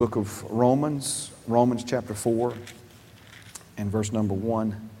Book of Romans chapter 4 and verse number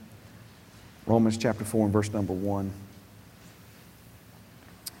 1. Romans chapter 4 and verse number 1.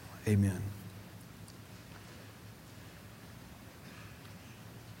 Amen.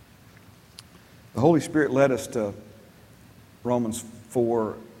 The Holy Spirit led us to Romans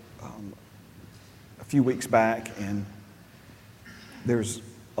 4 a few weeks back, and there's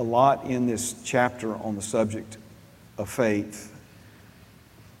a lot in this chapter on the subject of faith.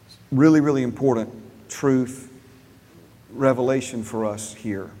 Really, really important truth, revelation for us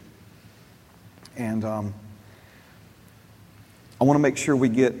here. And I want to make sure we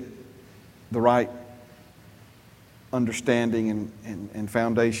get the right understanding and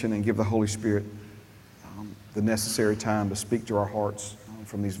foundation and give the Holy Spirit the necessary time to speak to our hearts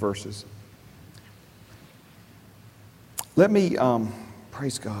from these verses. Let me,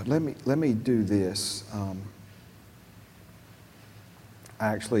 praise God, let me do this. I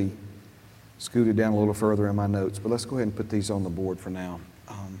actually scooted down a little further in my notes, but let's go ahead and put these on the board for now.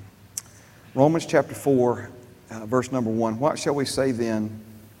 Romans chapter 4, verse number 1. What shall we say then?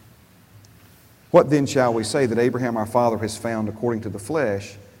 What then shall we say that Abraham our father has found according to the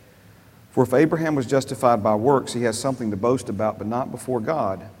flesh? For if Abraham was justified by works, he has something to boast about, but not before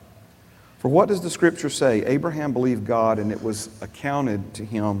God. For what does the Scripture say? Abraham believed God, and it was accounted to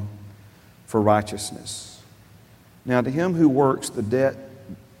him for righteousness. Now to him who works, the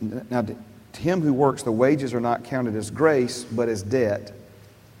wages are not counted as grace, but as debt.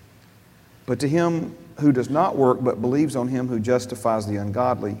 But to him who does not work, but believes on him who justifies the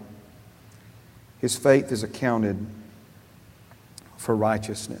ungodly, his faith is accounted for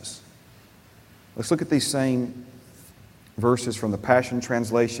righteousness. Let's look at these same verses from the Passion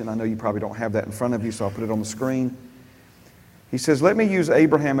Translation. I know you probably don't have that in front of you, so I'll put it on the screen. He says, "Let me use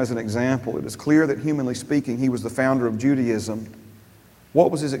Abraham as an example. It is clear that, humanly speaking, he was the founder of Judaism. What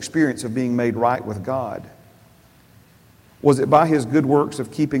was his experience of being made right with God? Was it by his good works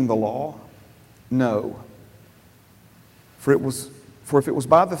of keeping the law? No. For if it was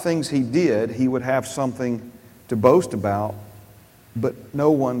by the things he did, he would have something to boast about, but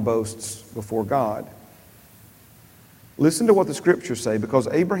no one boasts before God. Listen to what the Scriptures say. Because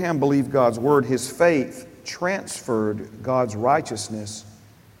Abraham believed God's word, his faith transferred God's righteousness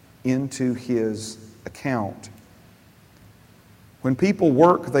into his account. When people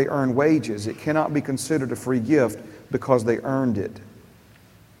work, they earn wages. It cannot be considered a free gift because they earned it.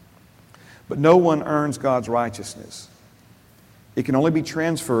 But no one earns God's righteousness. It can only be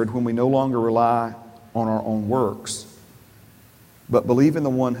transferred when we no longer rely on our own works, but believe in the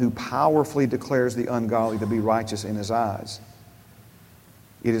one who powerfully declares the ungodly to be righteous in his eyes.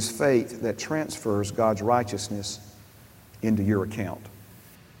 It is faith that transfers God's righteousness into your account.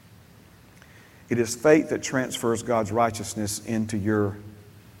 It is faith that transfers God's righteousness into your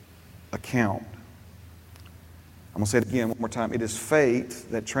account. I'm going to say it again one more time. It is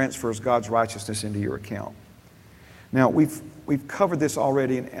faith that transfers God's righteousness into your account. Now, we've covered this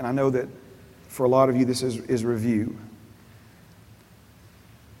already, and I know that for a lot of you this is review.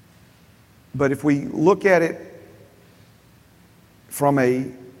 But if we look at it from a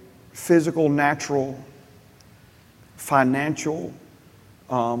physical, natural, financial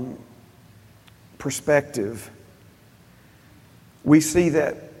perspective, we see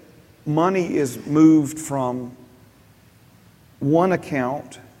that money is moved from one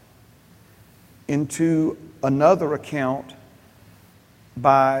account into another account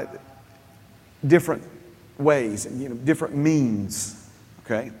by different ways and different means.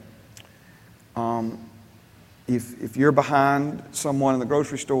 Okay. If you're behind someone in the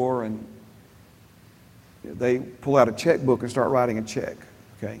grocery store and they pull out a checkbook and start writing a check,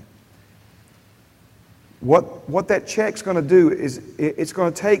 okay, what that check's going to do is it's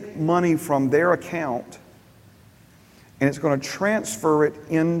going to take money from their account and it's going to transfer it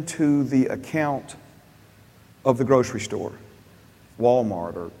into the account of the grocery store,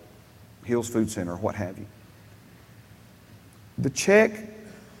 Walmart or Hills Food Center or what have you. The check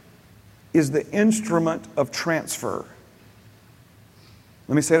is the instrument of transfer.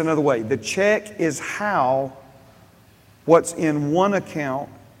 Let me say it another way. The check is how what's in one account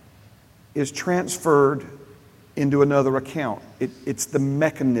is transferred into another account. It's the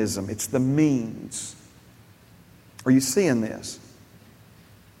mechanism. It's the means. Are you seeing this?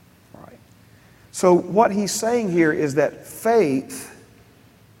 All right. So what he's saying here is that faith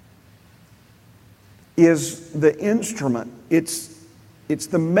is the instrument. It's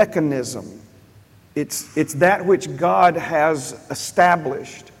the mechanism. It's that which God has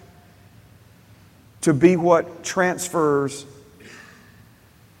established to be what transfers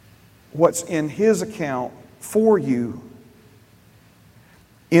what's in His account for you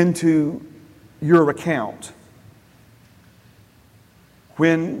into your account.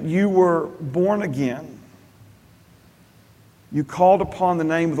 When you were born again, you called upon the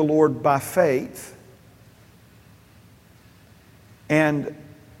name of the Lord by faith. And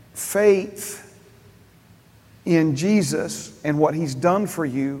faith in Jesus and what He's done for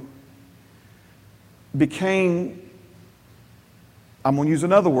you became, I'm going to use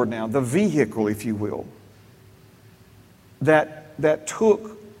another word now, the vehicle, if you will, that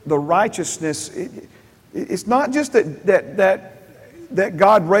took the righteousness. It's not just that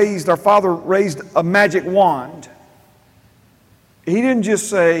God raised, our Father raised a magic wand. He didn't just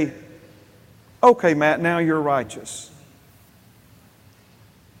say, okay, Matt, now you're righteous.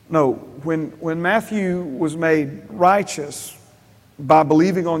 No, when Matthew was made righteous by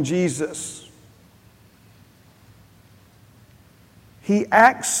believing on Jesus, he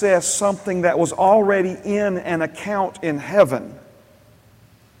accessed something that was already in an account in heaven.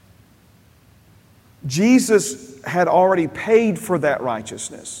 Jesus had already paid for that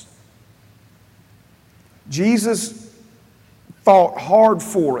righteousness. Jesus fought hard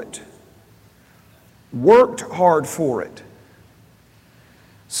for it, worked hard for it,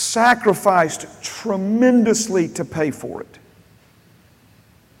 sacrificed tremendously to pay for it.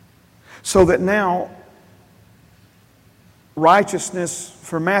 So that now, righteousness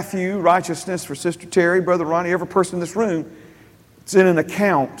for Matthew, righteousness for Sister Terry, Brother Ronnie, every person in this room, it's in an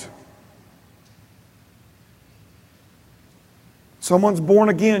account. Someone's born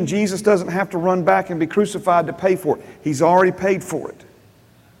again, Jesus doesn't have to run back and be crucified to pay for it. He's already paid for it.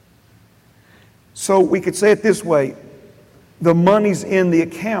 So we could say it this way, the money's in the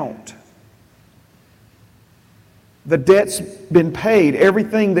account. The debt's been paid.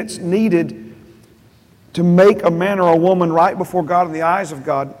 Everything that's needed to make a man or a woman right before God in the eyes of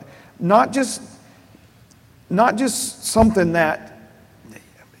God, not just something that,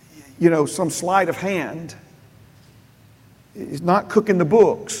 some sleight of hand. It's not cooking the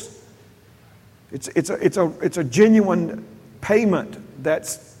books. It's a genuine payment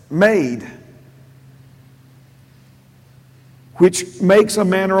that's made, which makes a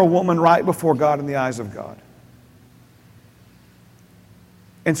man or a woman right before God in the eyes of God.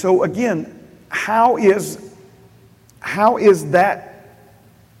 And so again, how is that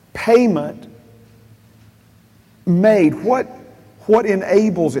payment made? What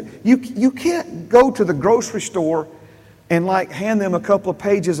enables it? You can't go to the grocery store and hand them a couple of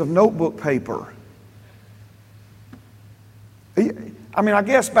pages of notebook paper. I mean, I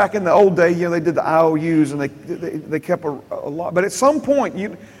guess back in the old day, they did the IOUs and they kept a lot. But at some point,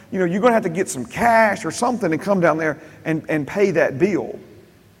 you're going to have to get some cash or something and come down there and pay that bill.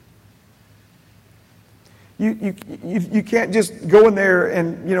 You can't just go in there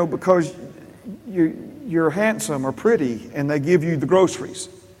and, because you're handsome or pretty and they give you the groceries.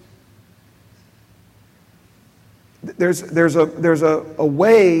 There's a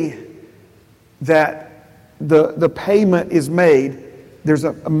way that the payment is made. There's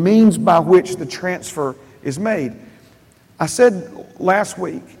a means by which the transfer is made. I said last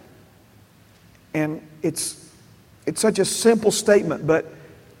week, and it's such a simple statement, but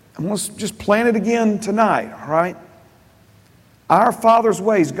I'm going to just plant it again tonight, all right? Our Father's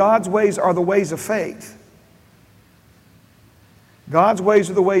ways, God's ways, are the ways of faith. God's ways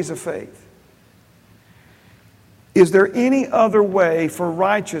are the ways of faith. Is there any other way for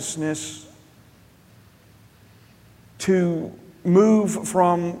righteousness to move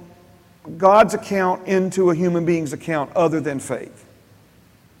from God's account into a human being's account other than faith?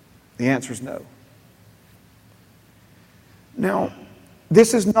 The answer is no. Now,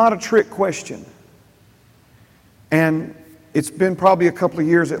 this is not a trick question. And it's been probably a couple of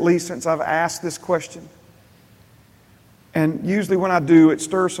years at least since I've asked this question. And usually when I do, it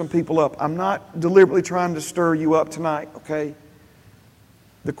stirs some people up. I'm not deliberately trying to stir you up tonight, okay?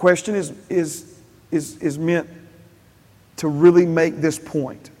 The question is meant to really make this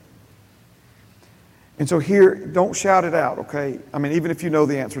point. And so here, don't shout it out, okay? I mean, even if you know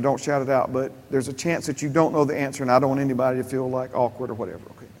the answer, don't shout it out. But there's a chance that you don't know the answer, and I don't want anybody to feel like awkward or whatever,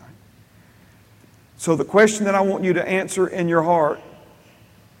 okay? All right. So the question that I want you to answer in your heart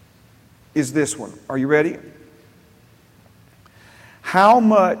is this one. Are you ready? How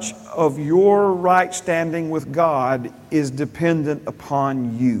much of your right standing with God is dependent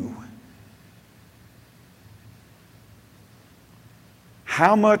upon you?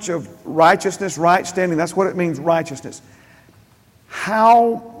 How much of righteousness, right standing, that's what it means, righteousness.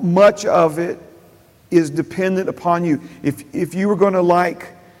 How much of it is dependent upon you? If you were going to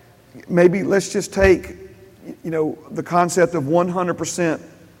maybe let's just take, the concept of 100%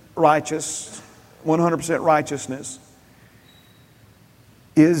 righteous, 100% righteousness.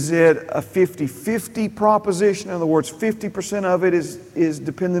 Is it a 50-50 proposition? In other words, 50% of it is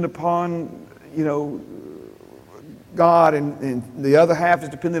dependent upon, God, and the other half is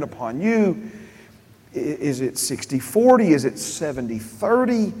dependent upon you? Is it 60-40? Is it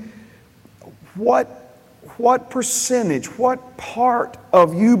 70-30? What percentage, what part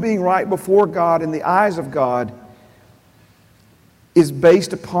of you being right before God in the eyes of God is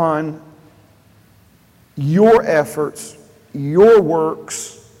based upon your efforts, your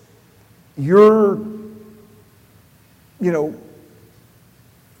works, your,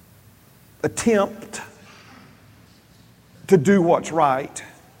 attempt to do what's right?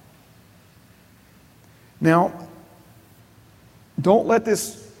 Now, don't let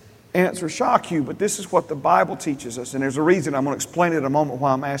this answer shock you, but this is what the Bible teaches us, and there's a reason. I'm going to explain it in a moment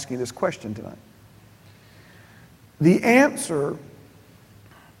why I'm asking this question tonight. The answer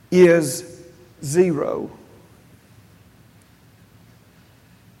is 0.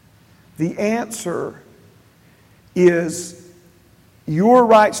 The answer is your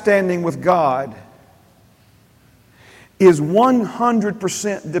right standing with God is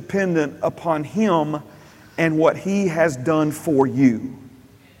 100% dependent upon Him and what He has done for you.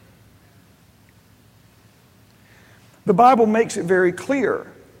 The Bible makes it very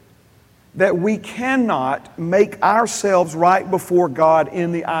clear that we cannot make ourselves right before God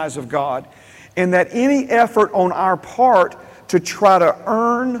in the eyes of God, and that any effort on our part to try to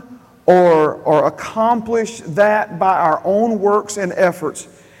earn or accomplish that by our own works and efforts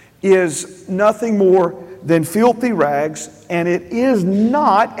is nothing more than filthy rags, and it is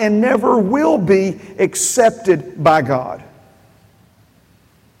not and never will be accepted by God.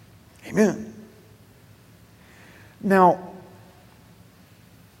 Amen. Now,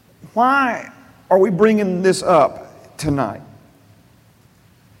 why are we bringing this up tonight?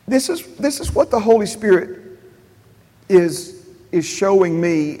 This is what the Holy Spirit is showing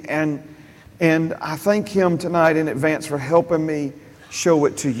me, and I thank Him tonight in advance for helping me show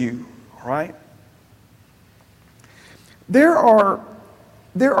it to you. All right? There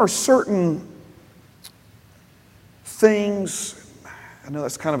are certain things, I know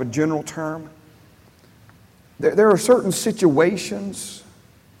that's kind of a general term. There are certain situations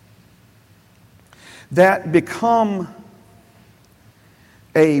that become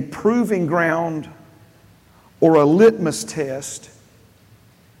a proving ground or a litmus test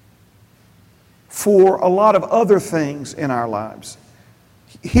for a lot of other things in our lives.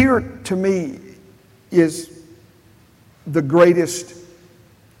 Here, to me, is the greatest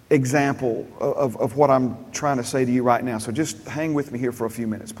example of what I'm trying to say to you right now. So just hang with me here for a few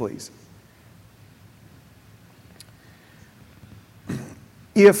minutes, please.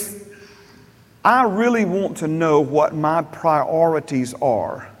 If I really want to know what my priorities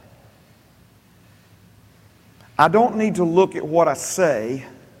are, I don't need to look at what I say.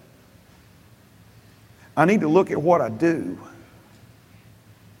 I need to look at what I do.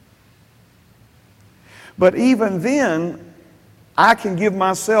 But even then, I can give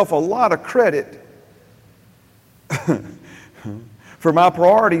myself a lot of credit for my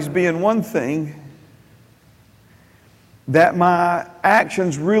priorities being one thing that my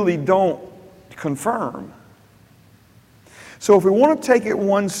actions really don't confirm. So if we want to take it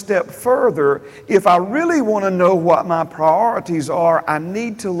one step further, if I really want to know what my priorities are, I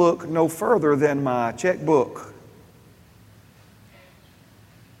need to look no further than my checkbook.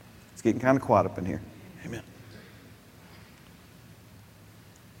 It's getting kind of quiet up in here. Amen.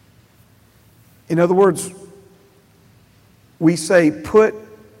 In other words, we say, put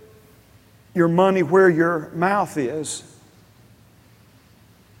your money where your mouth is.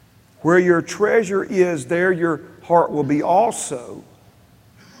 Where your treasure is, there your heart will be also.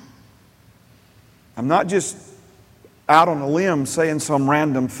 I'm not just out on a limb saying some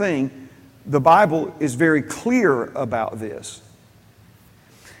random thing. The Bible is very clear about this.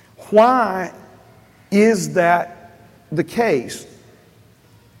 Why is that the case?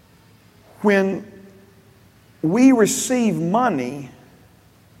 When we receive money,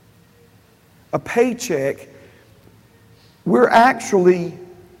 a paycheck, we're actually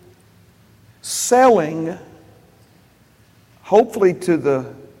selling, hopefully to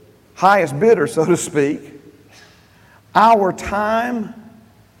the highest bidder, so to speak, our time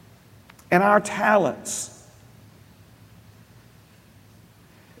and our talents.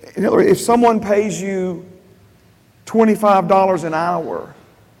 In other words, if someone pays you $25 an hour,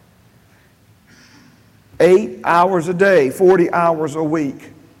 8 hours a day, 40 hours a week,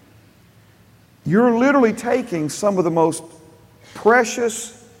 you're literally taking some of the most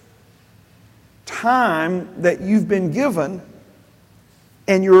precious time that you've been given,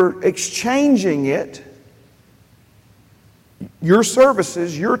 and you're exchanging it. your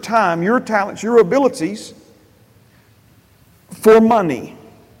services, your time, your talents, your abilities for money.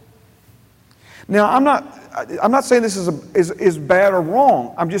 Now, I'm not saying this is bad or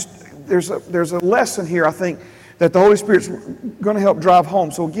wrong. There's a lesson here, I think, that the Holy Spirit's going to help drive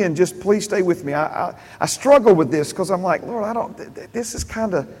home. So again, just please stay with me. I struggle with this because I'm like, Lord, this is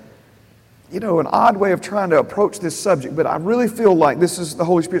kind of, an odd way of trying to approach this subject, but I really feel like this is the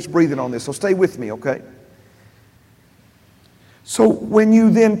Holy Spirit's breathing on this. So stay with me, okay? So when you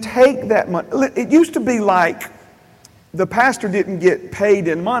then take that money, it used to be like the pastor didn't get paid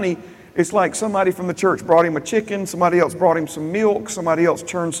in money. It's like somebody from the church brought him a chicken, somebody else brought him some milk, somebody else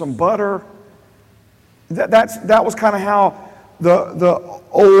churned some butter. That was kind of how the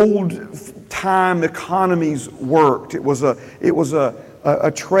old time economies worked. It was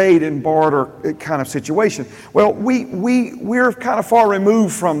a trade and barter kind of situation. Well, we're kind of far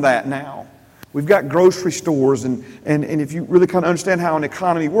removed from that now. We've got grocery stores, and if you really kind of understand how an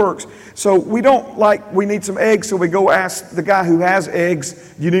economy works, so we need some eggs, so we go ask the guy who has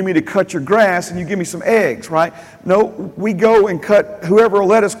eggs, you need me to cut your grass, and you give me some eggs, right? No, we go and cut, whoever will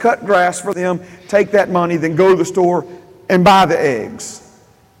let us cut grass for them, take that money, then go to the store and buy the eggs.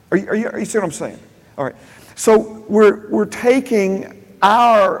 Are you see what I'm saying? All right. So we're taking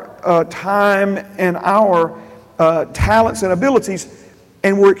our time and our talents and abilities,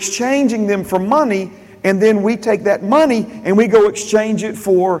 and we're exchanging them for money, and then we take that money and we go exchange it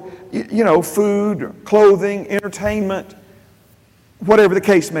for, food, clothing, entertainment, whatever the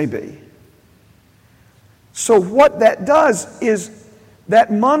case may be. So what that does is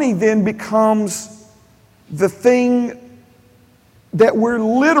that money then becomes the thing that we're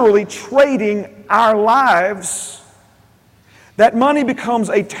literally trading our lives. That money becomes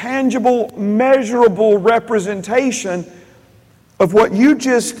a tangible, measurable representation of what you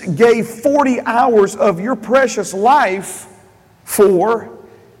just gave 40 hours of your precious life for.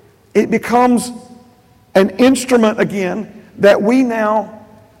 It becomes an instrument again that we now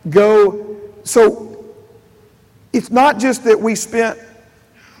go. So it's not just that we spent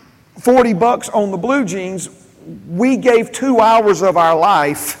 $40 on the blue jeans. We gave 2 hours of our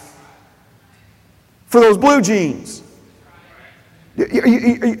life for those blue jeans.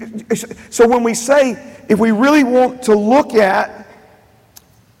 So when we say, if we really want to look at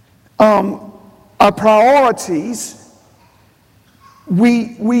our priorities,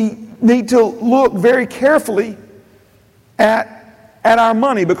 we need to look very carefully at our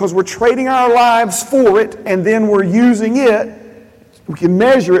money, because we're trading our lives for it, and then we're using it. We can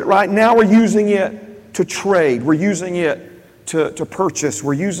measure it right now. We're using it to trade. We're using it to purchase.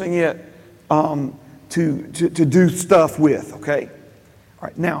 We're using it to do stuff with. Okay. All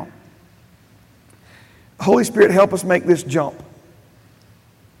right. Now, Holy Spirit, help us make this jump.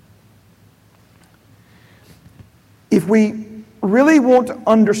 If we really want to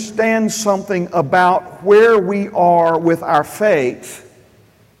understand something about where we are with our faith,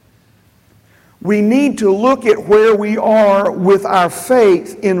 we need to look at where we are with our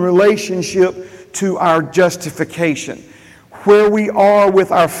faith in relationship to our justification, where we are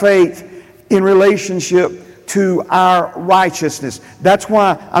with our faith in relationship to our righteousness. That's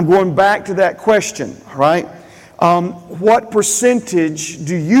why I'm going back to that question, right? What percentage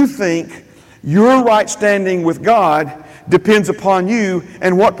do you think your right standing with God depends upon you,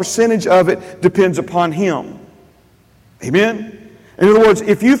 and what percentage of it depends upon Him? Amen? In other words,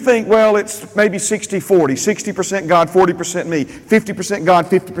 if you think, well, it's maybe 60-40, 60% God, 40% me, 50% God,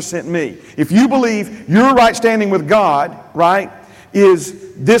 50% me. If you believe your right standing with God, right,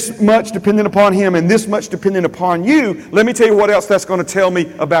 is this much dependent upon Him and this much dependent upon you, let me tell you what else that's going to tell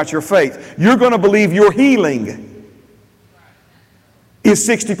me about your faith. You're going to believe your healing is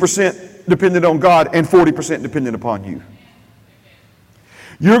 60% dependent on God and 40% dependent upon you.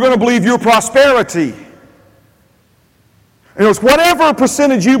 You're going to believe your prosperity. And it's whatever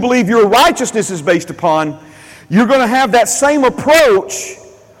percentage you believe your righteousness is based upon, you're going to have that same approach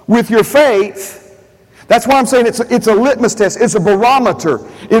with your faith. That's why I'm saying it's a litmus test. It's a barometer.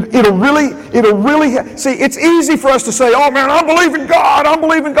 It'll really see. It's easy for us to say, "Oh man, I'm believing God. I'm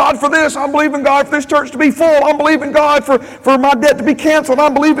believing God for this. I'm believing God for this church to be full. I'm believing God for my debt to be canceled.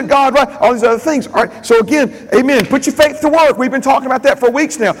 I'm believing God." Right? All these other things. All right. So again, amen. Put your faith to work. We've been talking about that for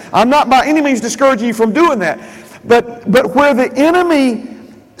weeks now. I'm not by any means discouraging you from doing that, but where the enemy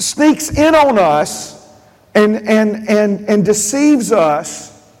sneaks in on us and deceives us.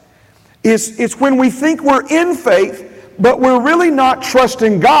 It's when we think we're in faith, but we're really not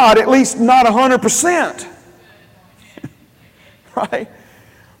trusting God, at least not 100%. Right?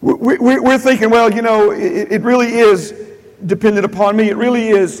 We're thinking, well, it really is dependent upon me. It really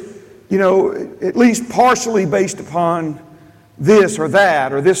is, at least partially based upon this or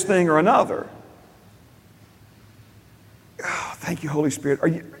that or this thing or another. Oh, thank you, Holy Spirit.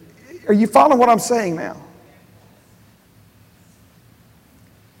 Are you following what I'm saying now?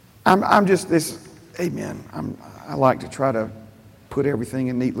 I'm just this, amen. I like to try to put everything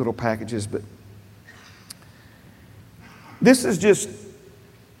in neat little packages, but this is just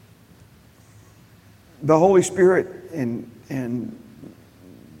the Holy Spirit, and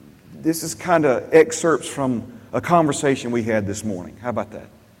this is kind of excerpts from a conversation we had this morning. How about that?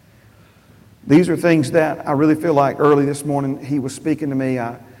 These are things that I really feel like early this morning He was speaking to me.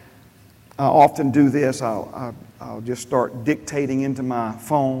 I often do this. I'll just start dictating into my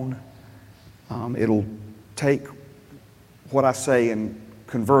phone. It'll take what I say and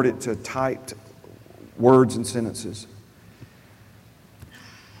convert it to typed words and sentences.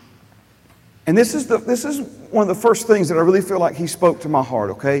 And this is one of the first things that I really feel like He spoke to my heart,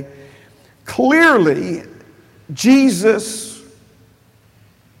 okay? Clearly, Jesus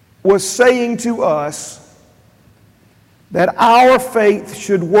was saying to us that our faith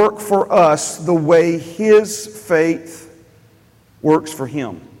should work for us the way His faith works for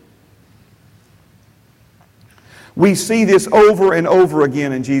Him. We see this over and over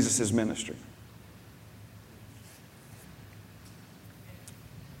again in Jesus' ministry.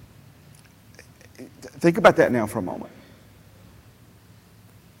 Think about that now for a moment.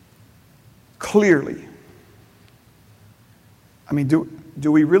 Clearly. I mean,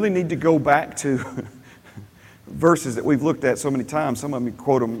 do we really need to go back to verses that we've looked at so many times? Some of them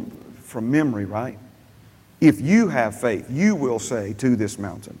quote them from memory, right? If you have faith, you will say to this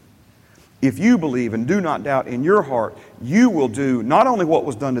mountain. If you believe and do not doubt in your heart, you will do not only what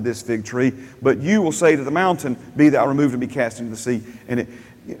was done to this fig tree, but you will say to the mountain, be thou removed and be cast into the sea. And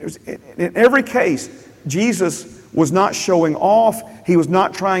in every case, Jesus was not showing off. He was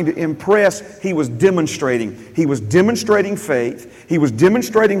not trying to impress. He was demonstrating. He was demonstrating faith. He was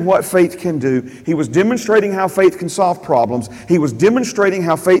demonstrating what faith can do. He was demonstrating how faith can solve problems. He was demonstrating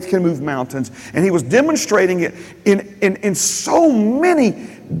how faith can move mountains. And He was demonstrating it in so many,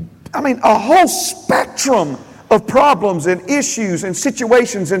 a whole spectrum of problems and issues and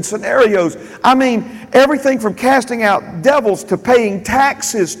situations and scenarios. Everything from casting out devils to paying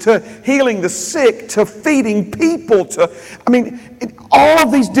taxes to healing the sick to feeding people to, all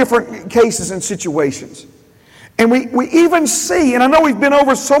of these different cases and situations. And we even see, and I know we've been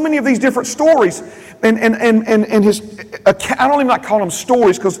over so many of these different stories, and his, I don't even like call them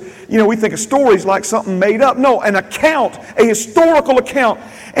stories because, we think of stories like something made up. No, an account, a historical account.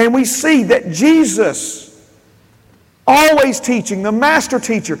 And we see that Jesus, always teaching, the master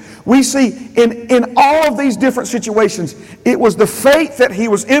teacher, we see in all of these different situations, it was the faith that He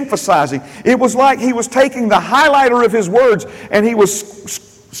was emphasizing. It was like He was taking the highlighter of His words and He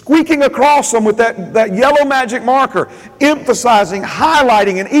was squeaking across them with that yellow magic marker, emphasizing,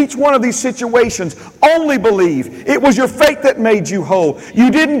 highlighting in each one of these situations, only believe. It was your faith that made you whole. You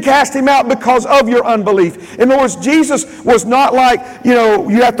didn't cast him out because of your unbelief. In other words, Jesus was not like,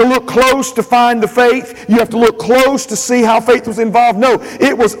 you have to look close to find the faith. You have to look close to see how faith was involved. No,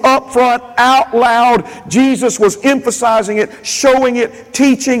 it was up front, out loud. Jesus was emphasizing it, showing it,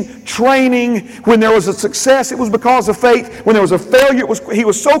 teaching, training. When there was a success, it was because of faith. When there was a failure, He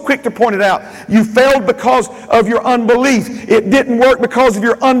was so quick to point it out. You failed because of your unbelief. It didn't work because of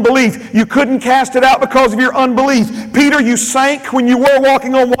your unbelief. You couldn't cast it out because of your unbelief. Peter, you sank when you were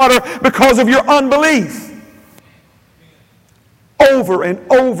walking on water because of your unbelief. Over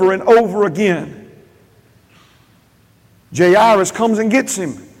and over and over again. Jairus comes and gets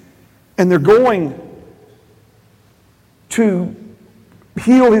him, and they're going to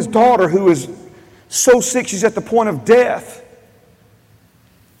heal his daughter who is so sick she's at the point of death.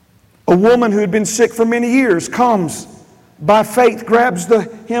 A woman who had been sick for many years comes by faith, grabs the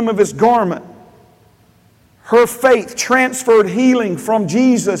hem of his garment. Her faith transferred healing from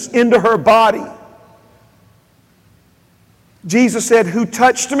Jesus into her body. Jesus said, "Who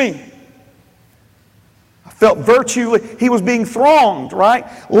touched me?" I felt virtue. He was being thronged, right?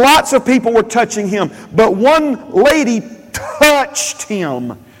 Lots of people were touching him, but one lady touched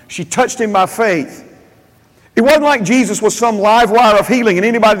him. She touched him by faith. It wasn't like Jesus was some live wire of healing and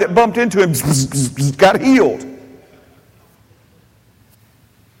anybody that bumped into him got healed.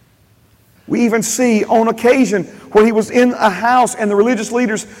 We even see on occasion where he was in a house and the religious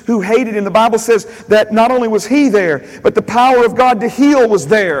leaders who hated him, the Bible says that not only was he there, but the power of God to heal was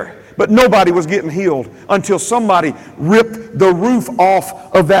there. But nobody was getting healed until somebody ripped the roof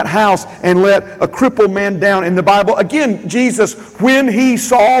off of that house and let a crippled man down. In the Bible, again, Jesus, when He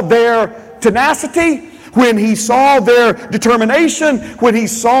saw their tenacity, when He saw their determination, when He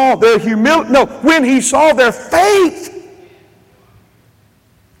saw their humility, when He saw their faith,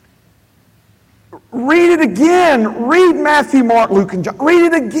 Read it again. Read Matthew, Mark, Luke, and John.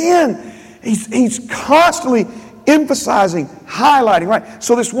 Read it again. He's constantly emphasizing, highlighting, right?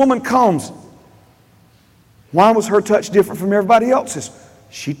 So this woman comes. Why was her touch different from everybody else's?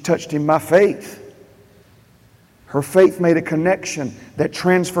 She touched him by faith. Her faith made a connection that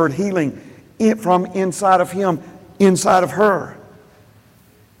transferred healing from inside of him, inside of her.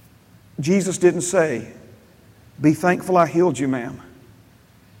 Jesus didn't say, "Be thankful I healed you, ma'am."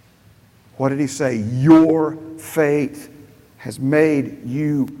 What did he say? "Your faith has made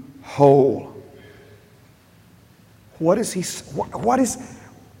you whole." What is he? What is?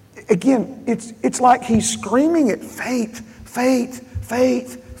 Again, it's like he's screaming it: faith, faith,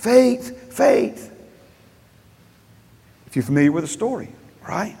 faith, faith, faith. If you're familiar with the story,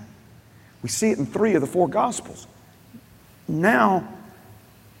 right? We see it in 3 of the 4 Gospels. Now,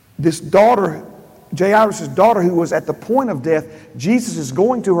 this daughter, Jairus' daughter, who was at the point of death, Jesus is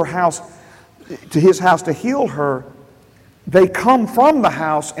going to her house, to his house to heal her. They come from the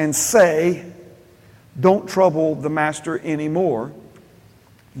house and say, "Don't trouble the master anymore.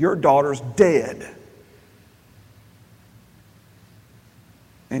 Your daughter's dead."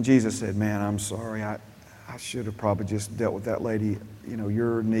 And Jesus said, "Man, I'm sorry. I should have probably just dealt with that lady. You know,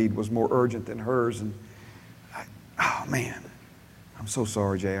 your need was more urgent than hers. And oh, man, I'm so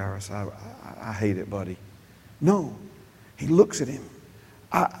sorry, Jairus. I hate it, buddy." No. He looks at him.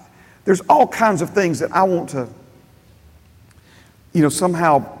 There's all kinds of things that I want to,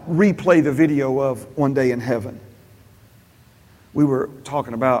 somehow replay the video of one day in heaven. We were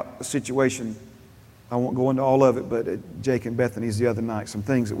talking about a situation. I won't go into all of it, but at Jake and Bethany's the other night, some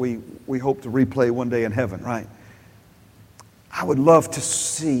things that we hope to replay one day in heaven, right? I would love to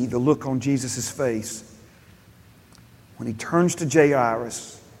see the look on Jesus' face when he turns to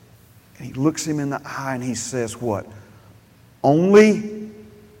Jairus and he looks him in the eye and he says what? "Only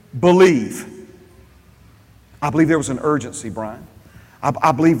believe." I believe there was an urgency, Brian.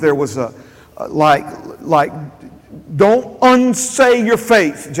 I believe there was like, don't unsay your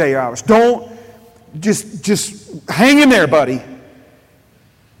faith, Jairus. Don't just hang in there, buddy.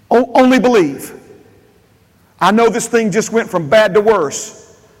 Only believe. I know this thing just went from bad to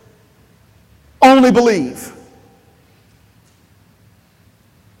worse. Only believe.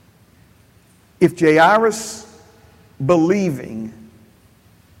 If Jairus believing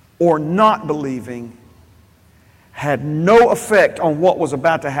or not believing had no effect on what was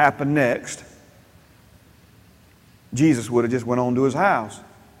about to happen next, Jesus would have just went on to his house.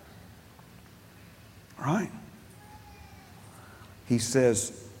 Right? He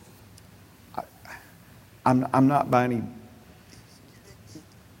says, I'm not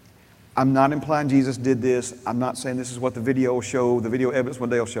implying Jesus did this. I'm not saying this is what the video will show, the video evidence one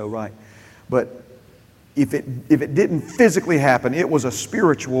day will show, right? But if it didn't physically happen, it was a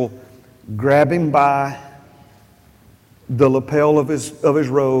spiritual grab him by the lapel of his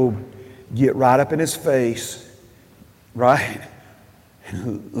robe, get right up in his face, right?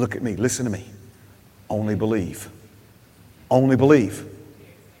 Look at me, listen to me. Only believe. Only believe.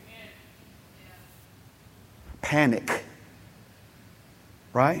 Panic.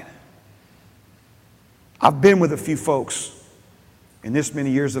 Right? I've been with a few folks in this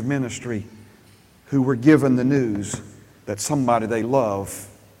many years of ministry who were given the news that somebody they love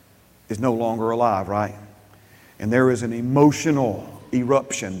is no longer alive, right? And there is an emotional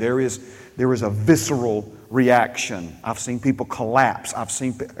eruption. There is a visceral reaction. I've seen people collapse. Are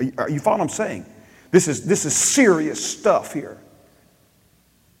you following what I'm saying? This is serious stuff here.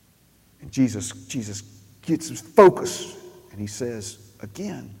 And Jesus gets his focus and he says,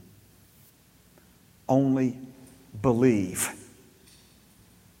 again, only believe.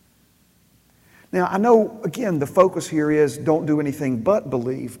 Now, I know, again, the focus here is don't do anything but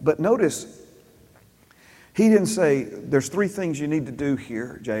believe. But notice, he didn't say, there's 3 things you need to do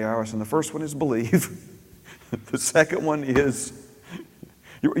here, Jairus, and the first one is believe. The second one is,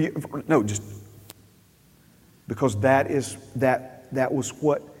 because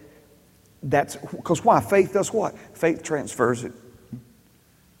because why? Faith does what? Faith transfers it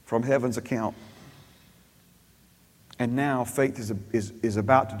from heaven's account. And now faith is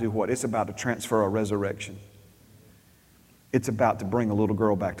about to do what? It's about to transfer a resurrection. It's about to bring a little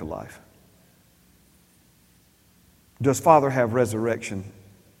girl back to life. Does Father have resurrection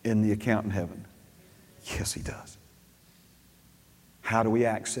in the account in heaven? Yes, He does. How do we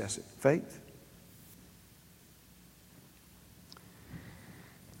access it? Faith.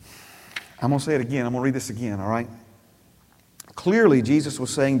 I'm going to say it again. I'm going to read this again, all right? Clearly, Jesus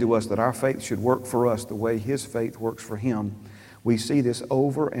was saying to us that our faith should work for us the way His faith works for Him. We see this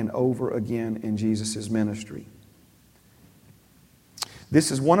over and over again in Jesus' ministry. This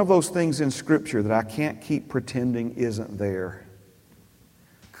is one of those things in Scripture that I can't keep pretending isn't there.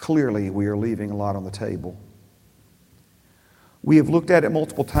 Clearly, we are leaving a lot on the table. We have looked at it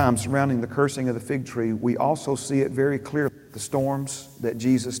multiple times surrounding the cursing of the fig tree. We also see it very clearly, the storms that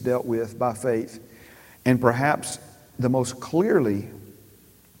Jesus dealt with by faith. And perhaps the most clearly,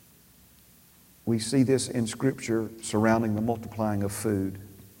 we see this in Scripture surrounding the multiplying of food.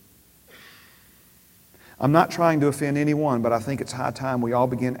 I'm not trying to offend anyone, but I think it's high time we all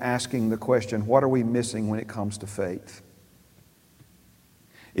begin asking the question, what are we missing when it comes to faith?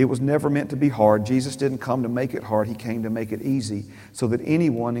 It was never meant to be hard. Jesus didn't come to make it hard. He came to make it easy so that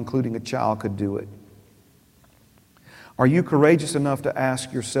anyone, including a child, could do it. Are you courageous enough to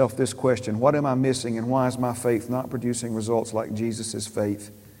ask yourself this question, what am I missing and why is my faith not producing results like Jesus'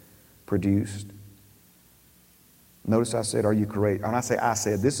 faith produced? Notice I said, are you courageous? And I said, I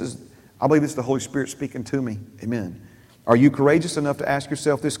believe this is the Holy Spirit speaking to me. Amen. Are you courageous enough to ask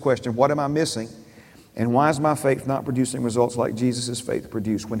yourself this question, what am I missing? And why is my faith not producing results like Jesus' faith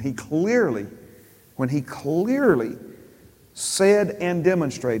produced? When he clearly said and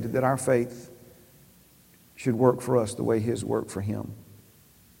demonstrated that our faith should work for us the way his worked for him.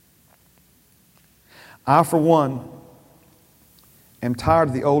 I, for one, am tired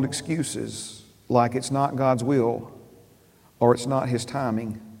of the old excuses like it's not God's will or it's not his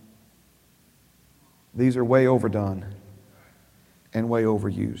timing. These are way overdone and way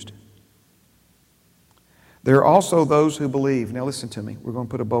overused. There are also those who believe, now listen to me, we're going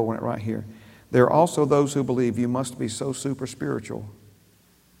to put a bow on it right here. There are also those who believe you must be so super spiritual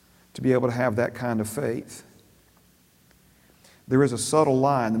to be able to have that kind of faith. There is a subtle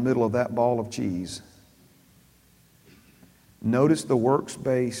lie in the middle of that ball of cheese. Notice the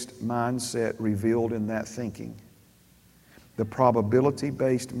works-based mindset revealed in that thinking. The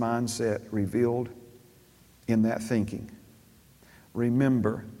probability-based mindset revealed in that thinking.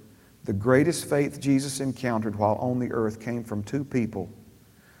 Remember, the greatest faith Jesus encountered while on the earth came from two people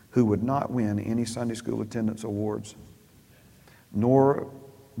who would not win any Sunday school attendance awards, nor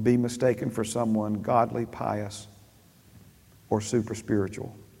be mistaken for someone godly, pious, or super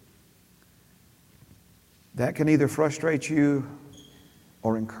spiritual. That can either frustrate you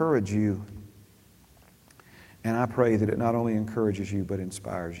or encourage you. And I pray that it not only encourages you, but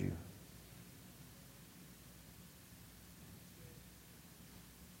inspires you.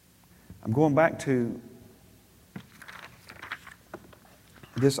 I'm going back to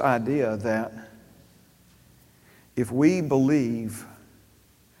this idea that if we believe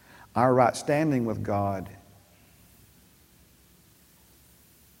our right standing with God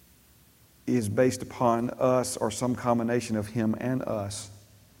is based upon us or some combination of him and us,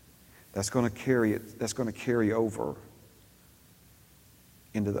 that's going to carry over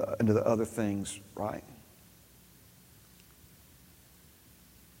into the other things, right?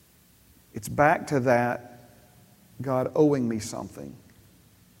 It's back to that God owing me something.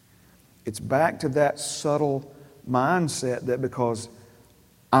 It's back to that subtle mindset that because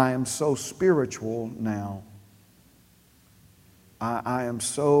I am so spiritual now, I am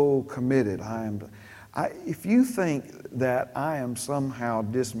so committed. If you think that I am somehow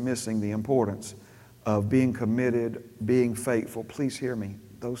dismissing the importance of being committed, being faithful, please hear me.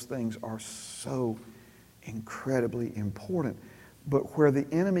 Those things are so incredibly important. But where the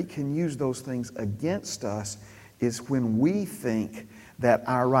enemy can use those things against us is when we think that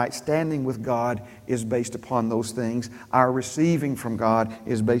our right standing with God is based upon those things, our receiving from God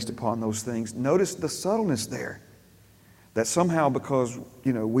is based upon those things. Notice the subtleness there. That somehow because,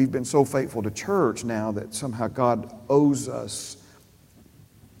 we've been so faithful to church now that somehow God owes us.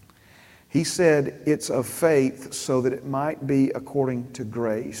 He said it's of faith so that it might be according to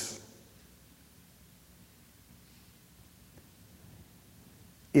grace.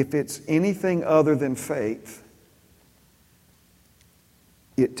 If it's anything other than faith,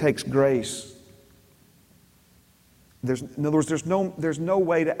 it takes grace. In other words, there's no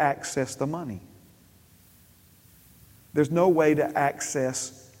way to access the money. There's no way to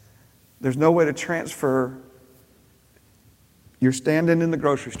transfer. You're standing in the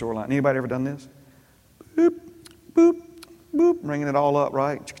grocery store line. Anybody ever done this? Boop, boop, boop, ringing it all up,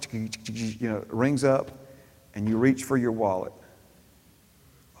 right? It rings up, and you reach for your wallet.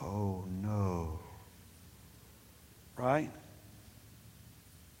 Oh, no. Right?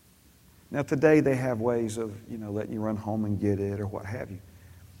 Now, today they have ways of, letting you run home and get it or what have you.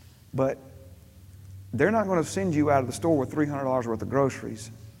 But they're not going to send you out of the store with $300 worth of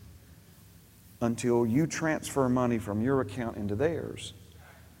groceries until you transfer money from your account into theirs.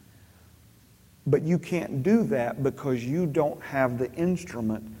 But you can't do that because you don't have the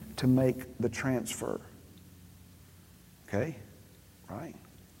instrument to make the transfer. Okay? right?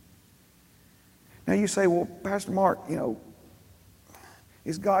 Now you say, well, Pastor Mark,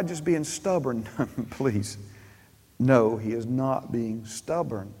 is God just being stubborn? Please. No, He is not being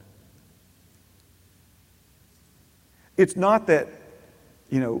stubborn. It's not that,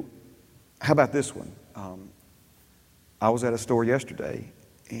 how about this one? I was at a store yesterday,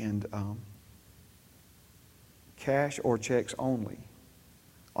 and cash or checks only.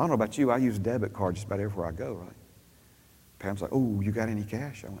 I don't know about you, I use debit cards just about everywhere I go, right? Pam's like, oh, you got any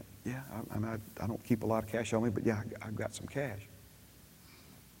cash? I went, yeah, I don't keep a lot of cash on me, but yeah, I've got some cash.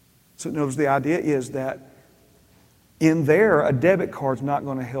 So notice the idea is that in there, a debit card's not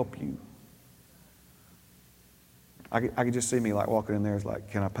going to help you. I could just see me like walking in there, it's like,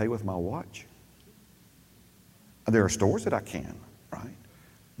 can I pay with my watch? There are stores that I can, right?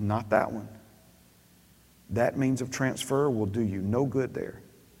 Not that one. That means of transfer will do you no good there.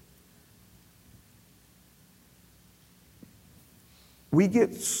 We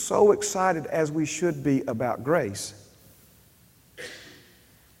get so excited, as we should be, about grace.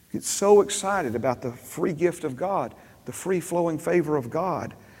 Get so excited about the free gift of God, the free flowing favor of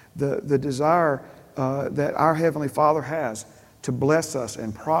God, the desire that our Heavenly Father has to bless us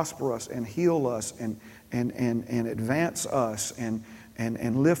and prosper us and heal us and advance us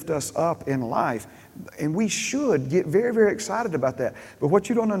and lift us up in life. And we should get very, very excited about that. But what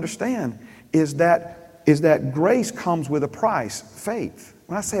you don't understand is that grace comes with a price, faith.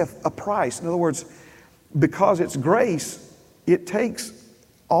 When I say a price, in other words, because it's grace, it takes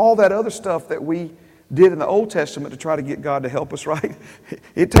all that other stuff that we did in the Old Testament to try to get God to help us, right?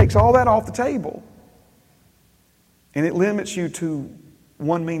 It takes all that off the table. And it limits you to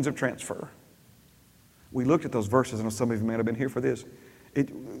one means of transfer. We looked at those verses, and some of you may have been here for this.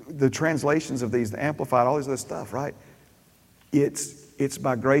 The translations of these, the Amplified, all this other stuff, right? It's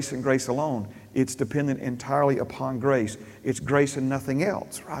by grace and grace alone. It's dependent entirely upon grace. It's grace and nothing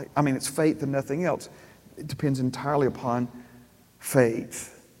else, right? I mean, it's faith and nothing else. It depends entirely upon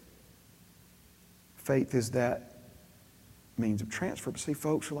faith. Faith is that means of transfer. But see,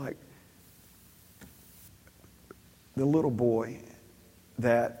 folks are like the little boy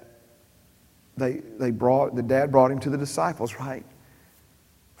that the dad brought him to the disciples, right?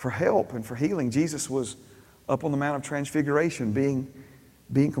 For help and for healing. Jesus was up on the Mount of Transfiguration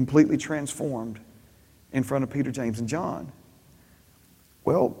being completely transformed in front of Peter, James, and John.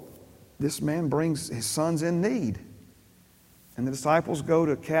 Well, this man brings his sons in need. And the disciples go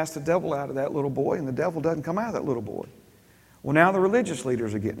to cast the devil out of that little boy, and the devil doesn't come out of that little boy. Well, now the religious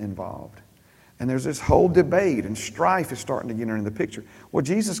leaders are getting involved. And there's this whole debate, and strife is starting to get into the picture. Well,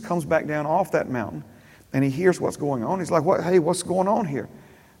 Jesus comes back down off that mountain, and he hears what's going on. He's like, "Hey, what's going on here?"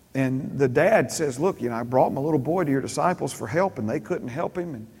 And the dad says, "Look, I brought my little boy to your disciples for help, and they couldn't help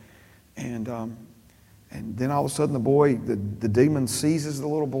him." And then all of a sudden, the demon seizes the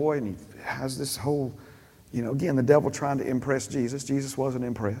little boy, and he has this whole, again, the devil trying to impress Jesus. Jesus wasn't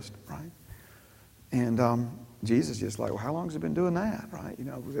impressed, right? And Jesus just like, well, how long has he been doing that, right?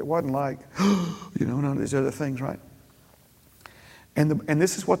 It wasn't like, none of these other things, right? And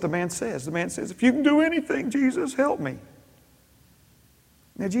this is what the man says. The man says, "If you can do anything, Jesus, help me."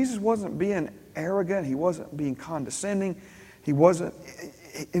 Now, Jesus wasn't being arrogant. He wasn't being condescending. He wasn't,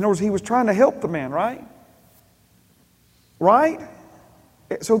 in other words, he was trying to help the man, right? Right?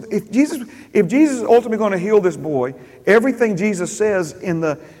 So if Jesus is ultimately going to heal this boy, everything Jesus says in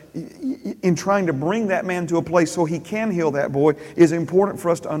trying to bring that man to a place so he can heal that boy is important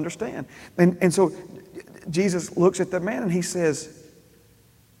for us to understand. And so Jesus looks at the man and he says,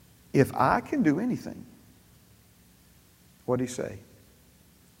 "If I can do anything," what did he say?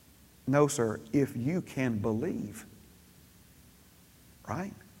 "No, sir, if you can believe."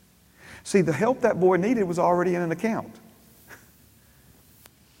 Right? See, the help that boy needed was already in an account.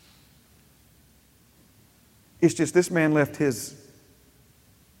 It's just this man left his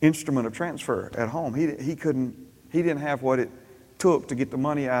instrument of transfer at home. He didn't have what it took to get the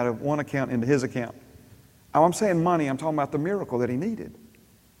money out of one account into his account. I'm saying money, I'm talking about the miracle that he needed.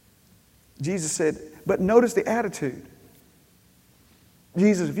 Jesus said, but notice the attitude.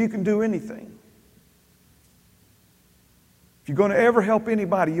 Jesus, if you can do anything, if you're going to ever help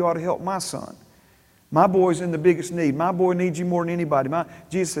anybody, you ought to help my son. My boy's in the biggest need. My boy needs you more than anybody.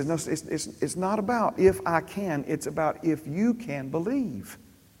 Jesus says, no, it's not about if I can. It's about if you can believe.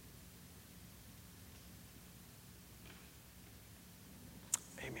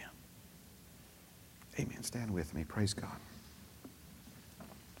 Amen. Amen. Stand with me. Praise God.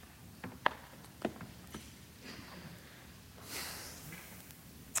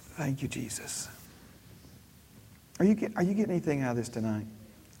 Thank you, Jesus. Are you getting anything out of this tonight?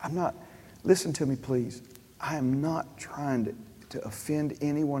 Listen to me, please. I am not trying to to offend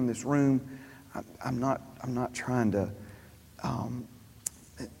anyone in this room. I'm not trying to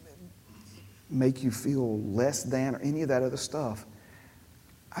make you feel less than or any of that other stuff.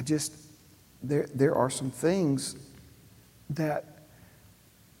 There are some things that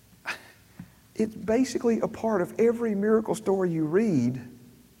it's basically a part of every miracle story you read.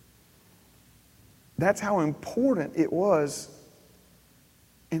 That's how important it was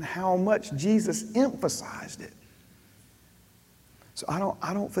and how much Jesus emphasized it. So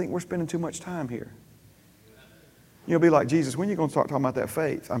I don't think we're spending too much time here. You'll be like, Jesus, when are you going to start talking about that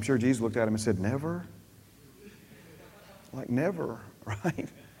faith? I'm sure Jesus looked at him and said, never. Like never, right?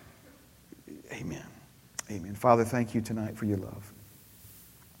 Amen. Amen. Father, thank you tonight for your love.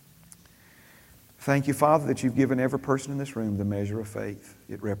 Thank you, Father, that you've given every person in this room the measure of faith.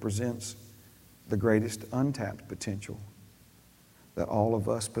 It represents the greatest untapped potential that all of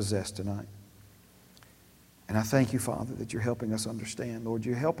us possess tonight. And I thank you, Father, that you're helping us understand. Lord,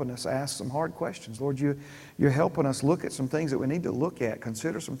 you're helping us ask some hard questions. Lord, you're helping us look at some things that we need to look at,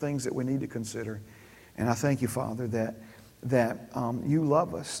 consider some things that we need to consider. And I thank you, Father, that you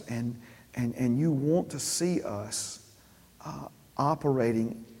love us and you want to see us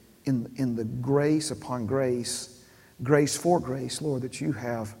operating in the grace upon grace, grace for grace, Lord, that you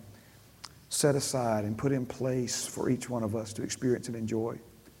have set aside and put in place for each one of us to experience and enjoy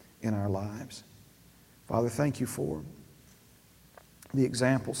in our lives. Father, thank you for the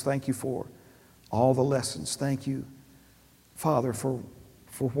examples. Thank you for all the lessons. Thank you, Father, for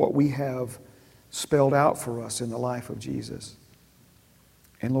what we have spelled out for us in the life of Jesus.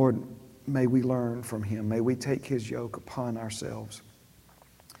 And Lord, may we learn from him. May we take his yoke upon ourselves.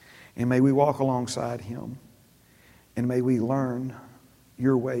 And may we walk alongside him. And may we learn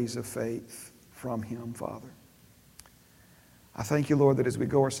your ways of faith from him, Father. I thank you, Lord, that as we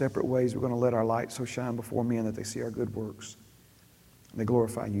go our separate ways, we're going to let our light so shine before men that they see our good works. And they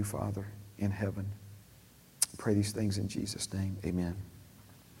glorify you, Father, in heaven. I pray these things in Jesus' name. Amen.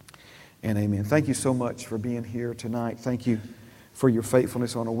 And amen. Thank you so much for being here tonight. Thank you for your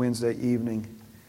faithfulness on a Wednesday evening.